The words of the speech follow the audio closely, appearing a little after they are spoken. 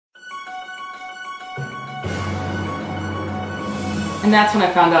And that's when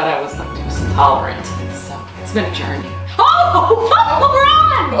I found out I was lactose intolerant. So it's been a journey. Oh, we're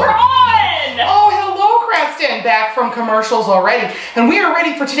on! We're on! Oh, hello, Creston. Back from commercials already. And we are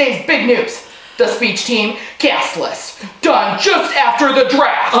ready for today's big news. The speech team cast list. Done just after the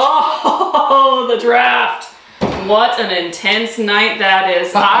draft. Oh, the draft. What an intense night that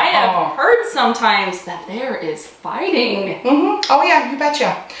is. I have heard sometimes that there is fighting. Oh yeah, you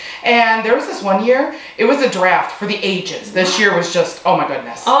betcha. And there was this one year, it was a draft for the ages. This year was just, oh my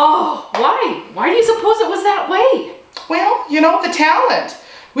goodness. Oh, why? Why do you suppose it was that way? Well, you know, the talent.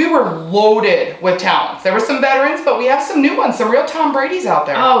 We were loaded with talents. There were some veterans, but we have some new ones, some real Tom Brady's out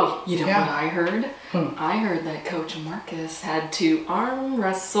there. Oh, you know what I heard? I heard that Coach Marcus had to arm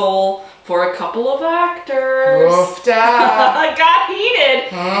wrestle for a couple of actors. Oofda. Got heated.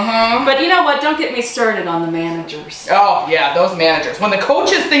 But you know what? Don't get me started on the managers. Oh, yeah, those managers. When the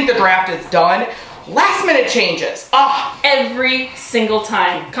coaches think the draft is done, last minute changes. Every single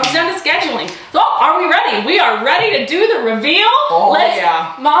time. Comes down to scheduling. So, are we ready? We are ready to do the reveal? Oh,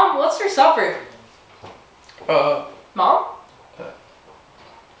 yeah. Mom, what's for supper? Mom?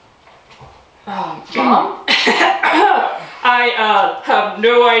 Mom? I have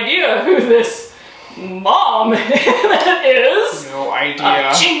no idea who this mom is. No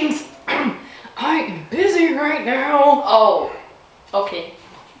idea. James, I am busy right now. Oh, okay.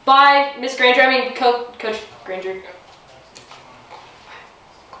 Bye, Miss Granger. I mean, Coach Granger.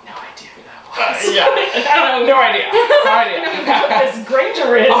 No idea who that was. Yeah, no idea. No idea. Who this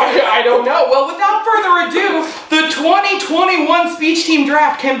Granger is. I don't know. Well, without further ado, the 2021 speech team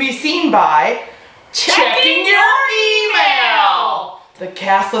draft can be seen by checking your email. The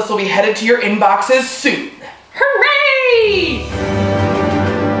cast list will be headed to your inboxes soon. Hooray!